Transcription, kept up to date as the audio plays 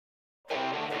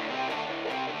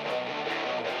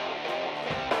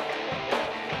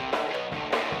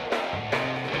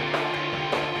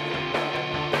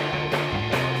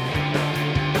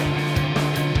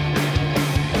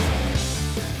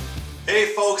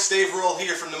folks, Dave Roll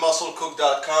here from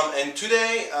themusclecook.com, and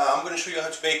today I'm going to show you how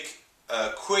to make a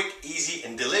quick, easy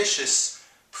and delicious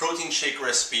protein shake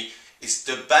recipe. It's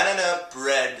the banana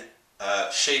bread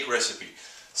shake recipe.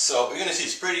 So you're going to see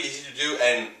it's pretty easy to do,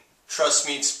 and trust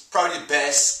me, it's probably the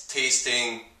best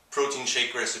tasting protein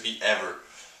shake recipe ever.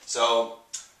 So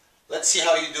let's see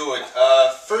how you do it.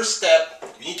 First step,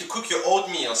 you need to cook your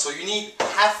oatmeal. So you need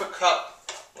half a cup,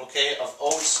 okay, of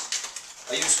oats.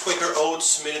 I use quicker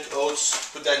oats, minute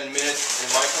oats. Put that in a minute in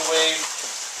the microwave.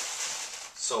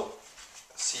 So,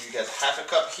 see, you got half a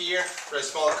cup here, very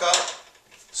small cup,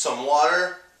 some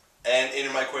water, and in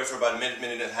the microwave for about a minute,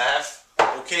 minute and a half.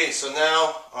 Okay, so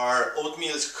now our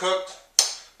oatmeal is cooked.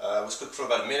 It was cooked for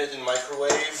about a minute in the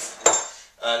microwave.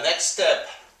 Next step,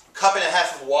 cup and a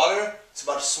half of water. It's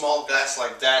about a small glass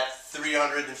like that,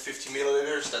 350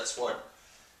 milliliters. That's what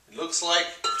it looks like.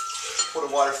 Pour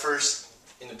the water first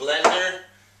in the blender.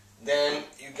 Then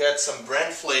you get some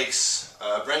bran flakes.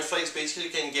 Bran flakes basically you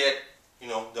can get, you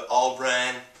know, the all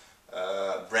brand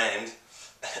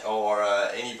or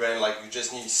any brand, like you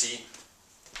just need to see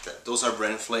that those are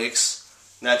bran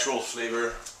flakes, natural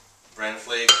flavor bran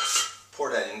flake.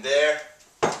 Pour that in there.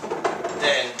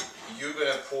 Then you're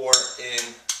gonna pour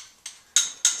in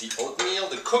the oatmeal,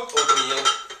 the cooked oatmeal.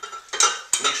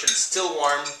 Make sure it's still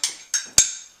warm.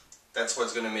 That's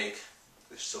what's gonna make.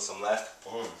 There's still some left. I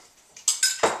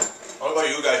don't know about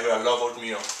you guys, but I love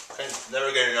oatmeal. Can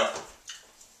never get enough.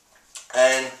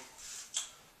 And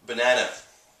banana.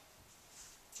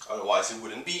 Otherwise it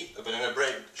wouldn't be a banana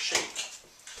bread shake.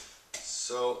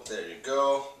 So there you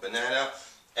go, banana.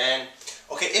 And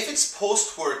okay, if it's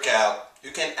post-workout,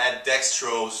 you can add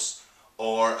dextrose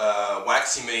or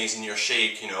waxy maize in your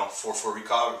shake, you know, for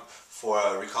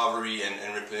recovery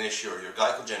and replenish your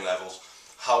glycogen levels.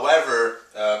 However,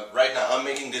 right now I'm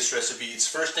making this recipe. It's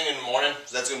first thing in the morning,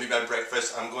 so that's going to be my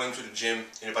breakfast. I'm going to the gym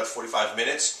in about 45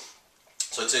 minutes.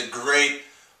 So it's a great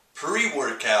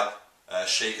pre-workout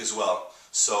shake as well.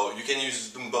 So you can use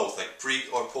them both, like pre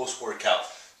or post-workout.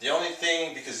 The only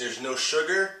thing, because there's no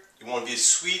sugar, it won't be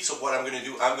sweet, so what I'm going to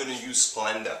do, I'm going to use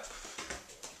Splenda.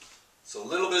 So a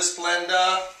little bit of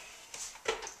Splenda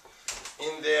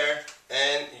in there,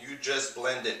 and you just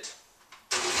blend it.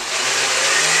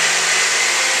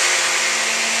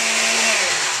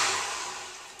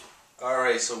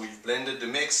 Alright, so we've blended the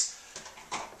mix.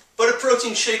 But a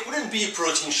protein shake wouldn't be a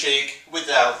protein shake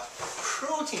without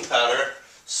protein powder.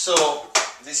 So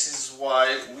this is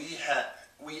why we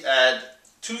add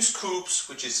 2 scoops,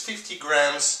 which is 50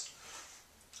 grams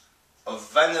of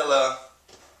vanilla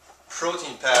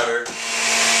protein powder.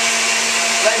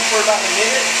 Blend for about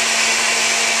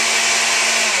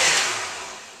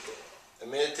a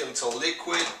minute till it's all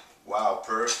liquid. Wow,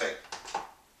 perfect.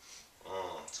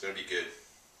 It's gonna be good.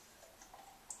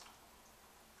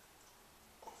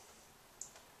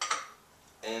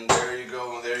 And there you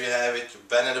go, there you have it, your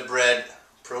banana bread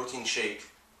protein shake.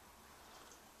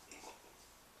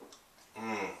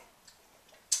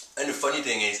 And the funny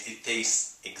thing is, it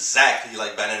tastes exactly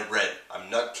like banana bread.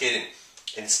 I'm not kidding.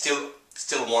 And it's still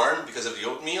warm because of the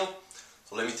oatmeal.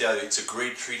 So let me tell you, it's a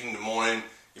great treat in the morning,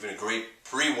 even a great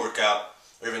pre-workout,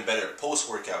 or even better,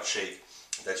 post-workout shake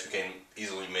that you can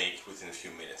easily make within a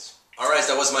few minutes. Alright,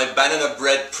 that was my banana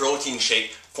bread protein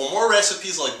shake. For more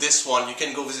recipes like this one, you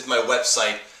can go visit my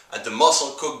website at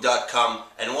themusclecook.com,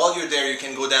 and while you're there you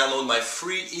can go download my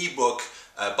free ebook,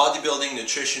 Bodybuilding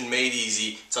Nutrition Made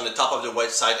Easy. It's on the top of the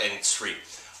website and it's free.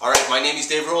 Alright, my name is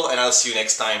Dave Roll, and I'll see you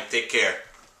next time. Take care.